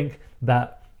to think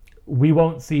that we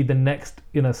won't see the next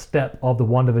step of the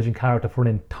WandaVision character for an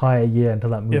entire year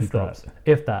until that movie drops.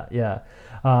 If that, yeah.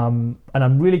 And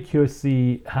I'm really curious to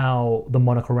see how the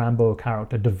Monica Rambeau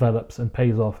character develops and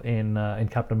pays off in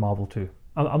Captain Marvel 2.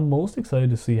 I'm most excited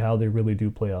to see how they really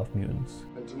do play off mutants.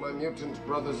 And to my mutant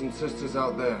brothers and sisters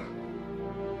out there,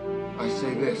 I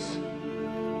say this: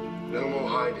 no more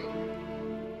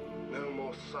hiding, no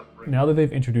more suffering. Now that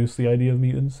they've introduced the idea of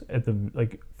mutants at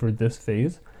for this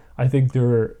phase, I think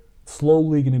they're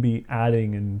slowly going to be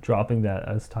adding and dropping that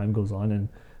as time goes on, and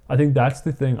I think that's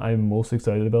the thing I'm most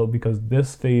excited about, because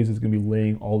this phase is going to be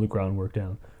laying all the groundwork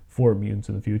down for mutants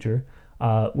in the future.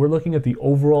 We're looking at the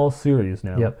overall series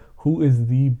now. Yep. Who is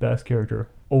the best character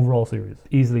overall series?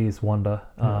 Easily is Wanda.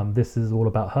 This is all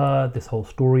about her. This whole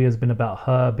story has been about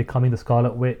her becoming the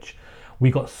Scarlet Witch. We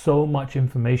got so much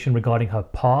information regarding her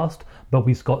past, but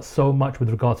we got so much with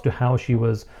regards to how she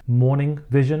was mourning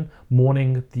Vision,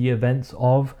 mourning the events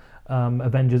of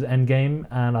Avengers Endgame,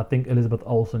 and I think Elizabeth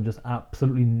Olsen just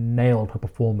absolutely nailed her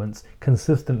performance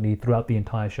consistently throughout the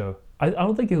entire show. I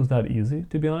don't think it was that easy,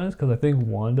 to be honest, because I think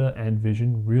Wanda and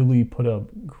Vision really put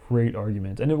up great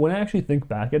arguments. And when I actually think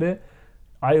back at it,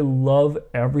 I love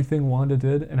everything Wanda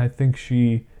did, and I think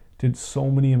she did so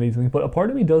many amazing things. But a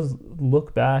part of me does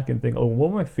look back and think, oh,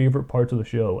 what were my favorite parts of the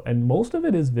show? And most of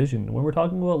it is Vision. When we're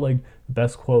talking about like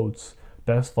best quotes,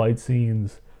 best fight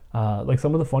scenes, like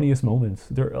some of the funniest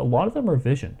moments, a lot of them are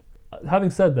Vision.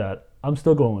 Having said that, I'm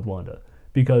still going with Wanda,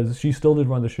 because she still did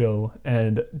run the show,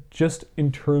 and just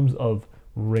in terms of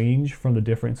range from the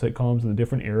different sitcoms and the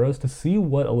different eras, to see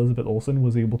what Elizabeth Olsen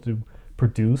was able to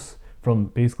produce from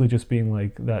basically just being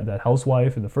like that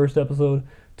housewife in the first episode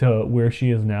to where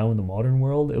she is now in the modern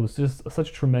world, it was just such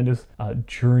a tremendous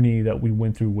journey that we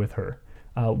went through with her.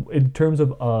 In terms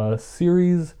of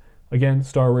series, again,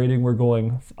 star rating, we're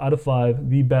going out of 5.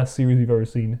 The best series you've ever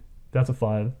seen, that's a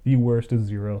 5. The worst is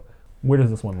 0. Where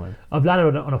does this one land? I've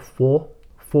landed on a 4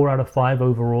 out of 5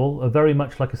 overall. Very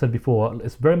much like I said before,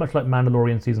 it's very much like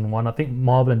Mandalorian season 1. I think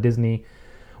Marvel and Disney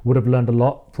would have learned a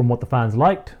lot from what the fans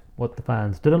liked, what the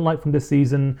fans didn't like from this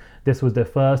season. This was their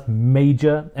first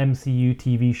major MCU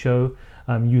TV show,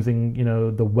 using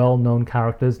the well-known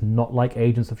characters, not like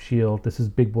Agents of S.H.I.E.L.D. This is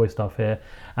big boy stuff here.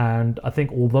 And I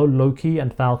think although Loki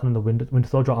and Falcon and the Winter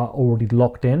Soldier are already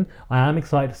locked in, I am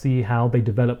excited to see how they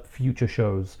develop future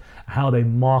shows, how they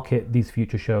market these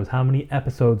future shows, how many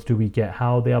episodes do we get,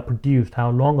 how they are produced, how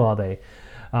long are they,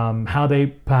 how they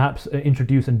perhaps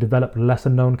introduce and develop lesser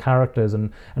known characters,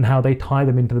 and how they tie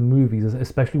them into the movies,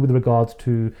 especially with regards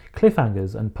to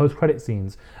cliffhangers and post-credit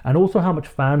scenes, and also how much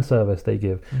fan service they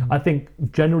give. I think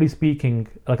generally speaking,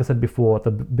 like I said before at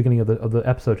the beginning of the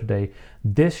episode today,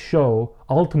 this show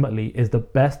ultimately is the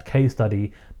best case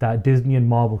study that Disney and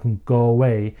Marvel can go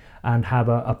away and have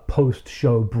a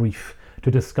post-show brief to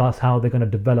discuss how they're going to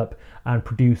develop and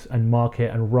produce and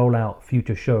market and roll out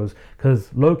future shows.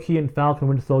 Because Loki and Falcon and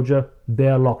Winter Soldier,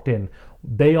 they're locked in.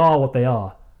 They are what they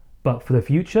are. But for the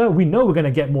future, we know we're going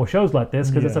to get more shows like this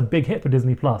because it's a big hit for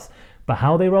Disney+. But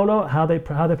how they roll out, how they're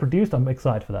produced, I'm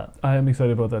excited for that. I am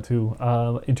excited about that too.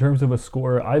 In terms of a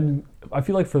score, I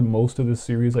feel like for most of this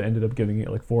series, I ended up giving it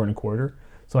like 4.25.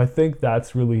 So I think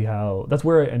that's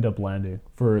where I end up landing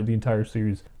for the entire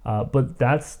series. But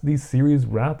that's the series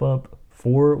wrap up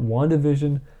for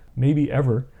WandaVision, maybe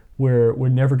ever, where we're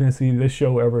never going to see this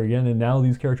show ever again, and now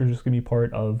these characters are just going to be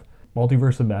part of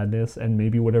Multiverse of Madness and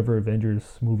maybe whatever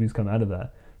Avengers movies come out of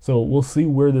that. So we'll see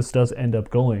where this does end up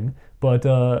going, but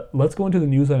let's go into the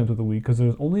news items of the week, because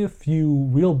there's only a few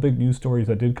real big news stories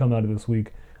that did come out of this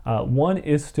week. One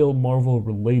is still Marvel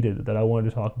related that I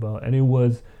wanted to talk about, and it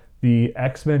was the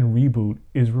X-Men reboot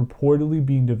is reportedly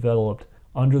being developed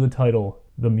under the title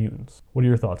The Mutants. What are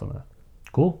your thoughts on that?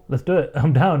 Cool, let's do it.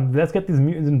 I'm down. Let's get these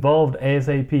mutants involved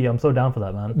ASAP. I'm so down for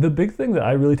that, man. The big thing that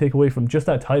I really take away from just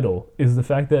that title is the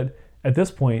fact that at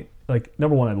this point, like,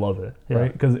 number one, I love it,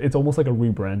 right? Because it's almost like a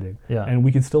rebranding. Yeah. And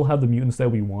we can still have the mutants that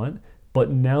we want,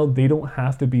 but now they don't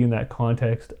have to be in that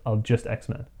context of just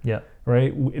X-Men. Yeah.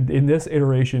 Right? In this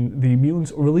iteration, the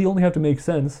mutants really only have to make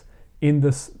sense in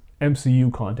this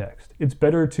MCU context. It's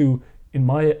better to, in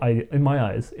my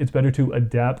eyes, it's better to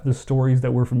adapt the stories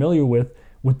that we're familiar with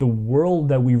the world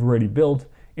that we've already built,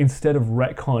 instead of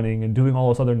retconning and doing all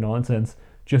this other nonsense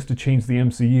just to change the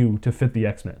MCU to fit the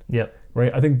X-Men. Yep.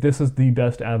 Right? I think this is the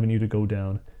best avenue to go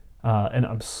down, and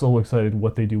I'm so excited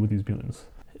what they do with these mutants.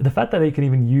 The fact that they can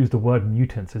even use the word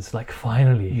mutants is like,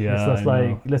 finally. Yeah, it's just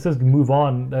like, let's just move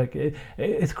on. Like,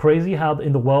 it's crazy how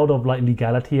in the world of like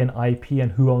legality and IP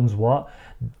and who owns what,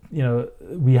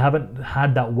 we haven't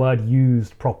had that word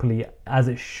used properly as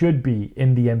it should be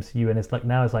in the MCU, and it's like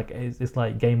now it's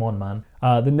like game on, man.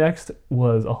 The next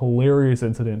was a hilarious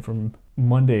incident from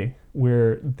Monday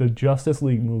where the Justice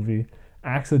League movie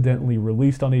accidentally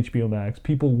released on HBO Max.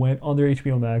 People went on their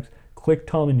HBO Max, clicked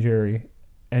Tom and Jerry,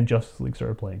 and Justice League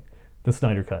started playing the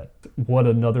Snyder Cut. What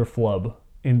another flub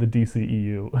in the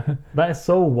DCEU. That is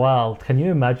so wild. Can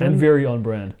you imagine? And very on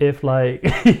brand. If like,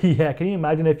 yeah, can you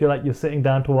imagine if you're sitting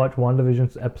down to watch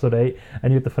WandaVision's episode 8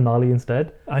 and you get the finale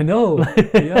instead? I know.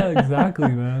 Yeah, exactly,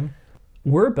 man.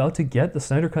 We're about to get the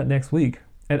Snyder Cut next week.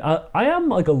 And I am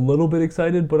like a little bit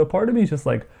excited, but a part of me is just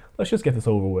like, let's just get this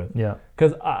over with. Yeah.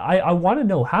 Because I want to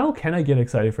know, how can I get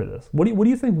excited for this? What do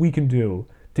you think we can do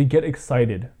to get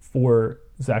excited for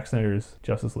Zack Snyder's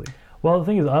Justice League? Well, the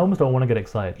thing is, I almost don't want to get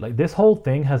excited. Like, this whole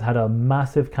thing has had a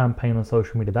massive campaign on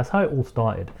social media. That's how it all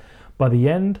started. By the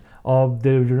end of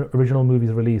the original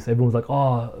movie's release, everyone was like,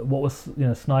 oh, what was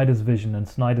Snyder's vision and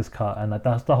Snyder's cut? And like,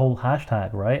 that's the whole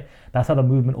hashtag, right? That's how the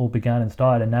movement all began and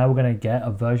started. And now we're going to get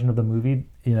a version of the movie,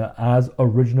 as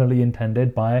originally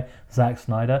intended by Zack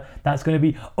Snyder. That's going to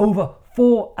be over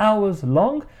 4 hours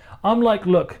long. I'm like,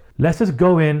 look, let's just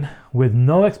go in with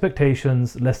no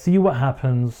expectations. Let's see what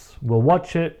happens. We'll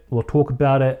watch it, we'll talk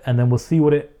about it, and then we'll see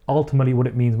what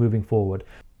it means moving forward.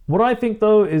 What I think,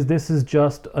 though, is this is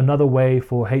just another way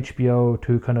for HBO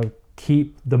to kind of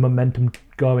keep the momentum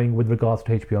going with regards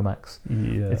to HBO Max.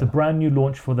 Yeah. It's a brand new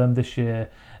launch for them this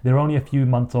year. They're only a few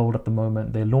months old at the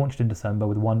moment. They launched in December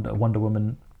with Wonder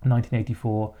Woman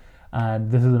 1984,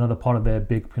 and this is another part of their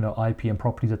big IP and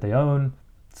properties that they own.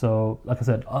 So, like I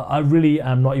said, I really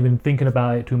am not even thinking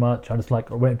about it too much. I just like,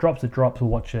 when it drops, we'll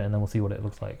watch it, and then we'll see what it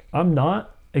looks like. I'm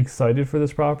not excited for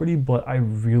this property, but I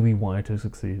really want it to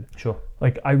succeed. Sure.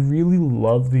 Like, I really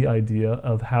love the idea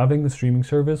of having the streaming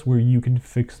service where you can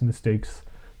fix mistakes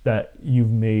that you've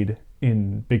made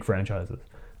in big franchises.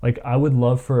 Like, I would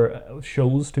love for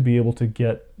shows to be able to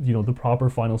get, the proper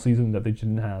final season that they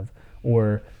didn't have,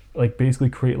 or like basically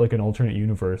create like an alternate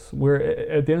universe where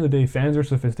at the end of the day, fans are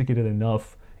sophisticated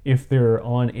enough if they're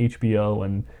on HBO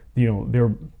and they're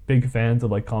big fans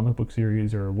of like comic book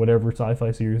series or whatever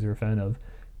sci-fi series they're a fan of.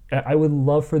 I would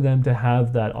love for them to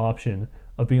have that option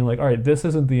of being like, all right, this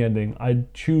isn't the ending. I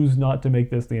choose not to make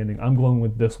this the ending. I'm going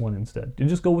with this one instead. And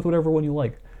just go with whatever one you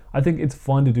like. I think it's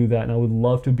fun to do that, and I would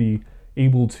love to be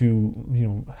able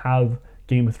to, have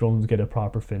Game of Thrones get a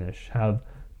proper finish, have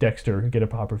Dexter get a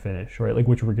proper finish, right? Like,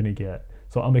 which we're going to get.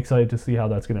 So I'm excited to see how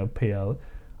that's going to pay out.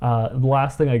 The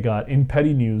last thing I got, in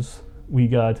petty news, we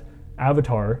got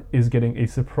Avatar is getting a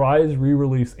surprise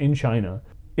re-release in China.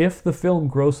 If the film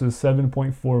grosses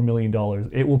 $7.4 million,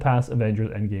 it will pass Avengers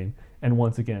Endgame and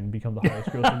once again become the highest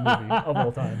grossing movie of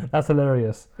all time. That's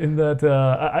hilarious. In that,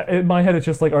 in my head, it's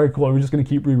just like, all right, cool, are we just going to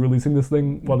keep re-releasing this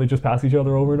thing while they just pass each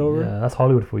other over and over? Yeah, that's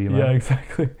Hollywood for you, man. Yeah,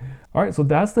 exactly. All right, so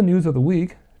that's the news of the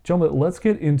week. Gentlemen, let's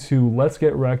get into Let's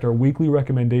Get Wrecked, our weekly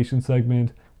recommendation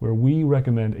segment where we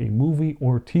recommend a movie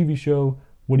or TV show.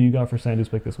 What do you got for Sandy's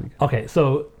pick this week? Okay,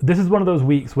 so this is one of those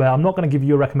weeks where I'm not going to give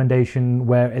you a recommendation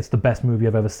where it's the best movie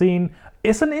I've ever seen.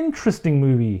 It's an interesting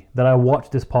movie that I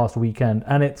watched this past weekend,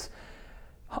 and it's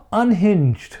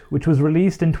Unhinged, which was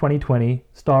released in 2020,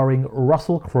 starring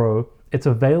Russell Crowe. It's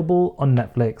available on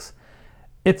Netflix.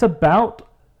 It's about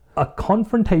a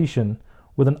confrontation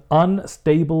with an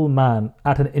unstable man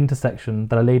at an intersection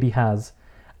that a lady has,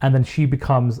 and then she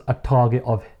becomes a target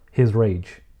of his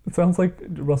rage. It sounds like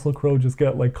Russell Crowe just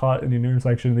got like caught in an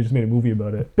intersection and they just made a movie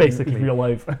about it. Basically. In real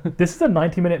life. This is a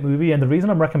 90-minute movie, and the reason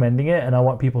I'm recommending it and I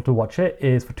want people to watch it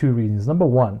is for two reasons. Number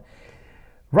one,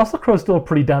 Russell Crowe's still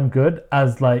pretty damn good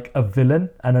as like a villain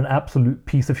and an absolute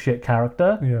piece of shit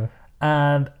character. Yeah.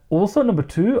 And also number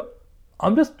two,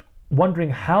 I'm just wondering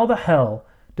how the hell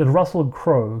did Russell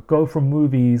Crowe go from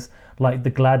movies like The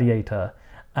Gladiator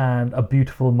and A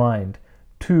Beautiful Mind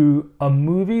to a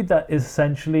movie that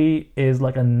essentially is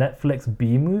like a Netflix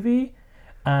B movie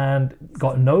and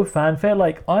got no fanfare?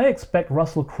 Like, I expect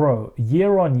Russell Crowe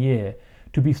year on year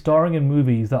to be starring in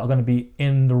movies that are going to be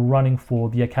in the running for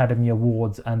the Academy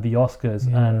Awards and the Oscars,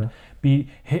 and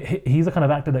he's the kind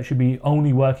of actor that should be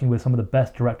only working with some of the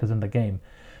best directors in the game.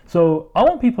 So I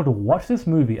want people to watch this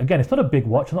movie. Again, it's not a big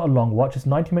watch, it's not a long watch, it's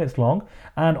 90 minutes long.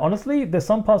 And honestly, there's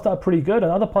some parts that are pretty good,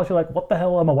 and other parts you're like, what the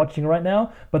hell am I watching right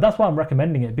now? But that's why I'm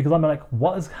recommending it, because I'm like,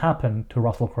 what has happened to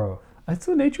Russell Crowe? It's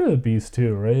the nature of the beast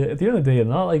too, right? At the end of the day, it's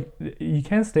not like you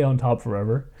can't stay on top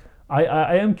forever.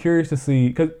 I am curious to see,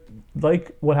 because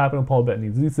like what happened to Paul Bettany,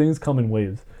 these things come in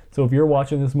waves. So if you're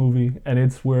watching this movie and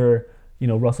it's where,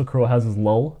 Russell Crowe has his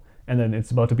lull, and then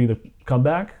it's about to be the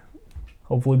comeback,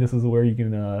 hopefully this is where you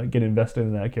can get invested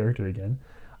in that character again.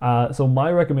 So my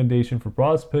recommendation for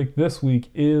Brod's pick this week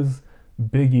is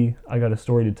Biggie, I Got a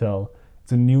Story to Tell.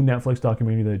 It's a new Netflix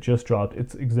documentary that just dropped.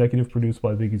 It's executive produced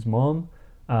by Biggie's mom,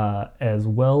 as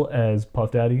well as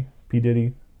Puff Daddy, P.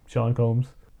 Diddy, Sean Combs.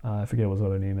 I forget what his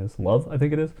other name is. Love, I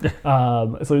think it is.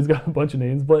 So he's got a bunch of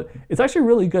names, but it's actually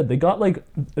really good. They got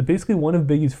basically one of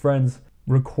Biggie's friends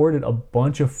recorded a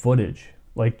bunch of footage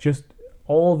like just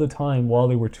all the time while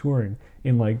they were touring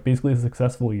in like basically a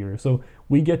successful year. So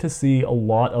we get to see a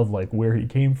lot of like where he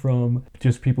came from,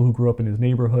 just people who grew up in his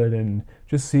neighborhood, and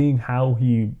just seeing how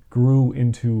he grew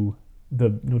into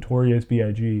the Notorious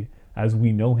B.I.G. as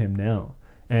we know him now.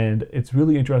 And it's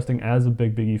really interesting as a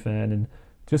big Biggie fan, and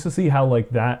just to see how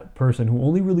like that person who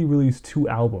only really released 2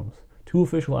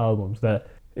 official albums, that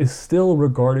is still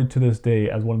regarded to this day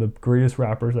as one of the greatest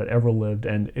rappers that ever lived,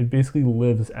 and it basically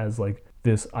lives as like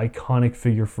this iconic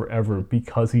figure forever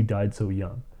because he died so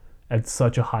young at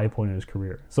such a high point in his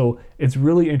career. So it's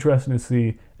really interesting to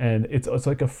see, and it's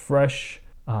like a fresh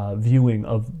viewing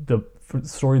of the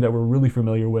story that we're really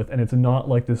familiar with, and it's not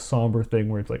like this somber thing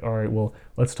where it's like, all right, well,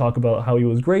 let's talk about how he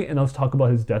was great and let's talk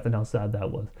about his death and how sad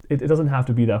that was. It doesn't have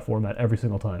to be that format every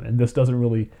single time, and this doesn't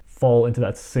really fall into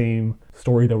that same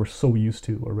story that we're so used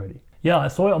to already. Yeah, I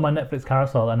saw it on my Netflix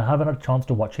carousel and I haven't had a chance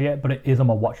to watch it yet, but it is on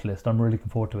my watch list. I'm really looking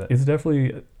forward to it. It's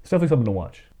definitely something to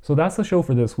watch. So that's the show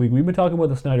for this week. We've been talking about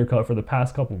the Snyder Cut for the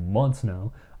past couple months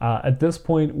now. At this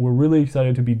point, we're really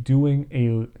excited to be doing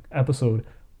a episode.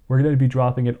 We're going to be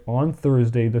dropping it on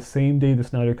Thursday, the same day the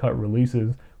Snyder Cut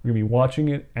releases. We're going to be watching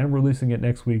it and releasing it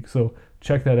next week. So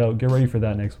check that out. Get ready for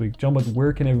that next week. Jumbo,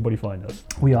 where can everybody find us?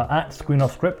 We are at Screen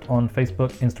Off Script on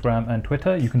Facebook, Instagram, and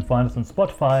Twitter. You can find us on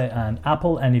Spotify and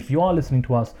Apple. And if you are listening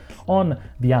to us on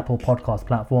the Apple podcast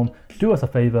platform, do us a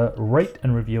favor, rate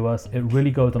and review us. It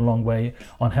really goes a long way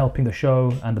on helping the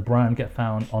show and the brand get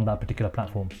found on that particular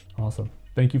platform. Awesome.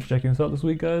 Thank you for checking us out this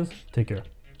week, guys. Take care.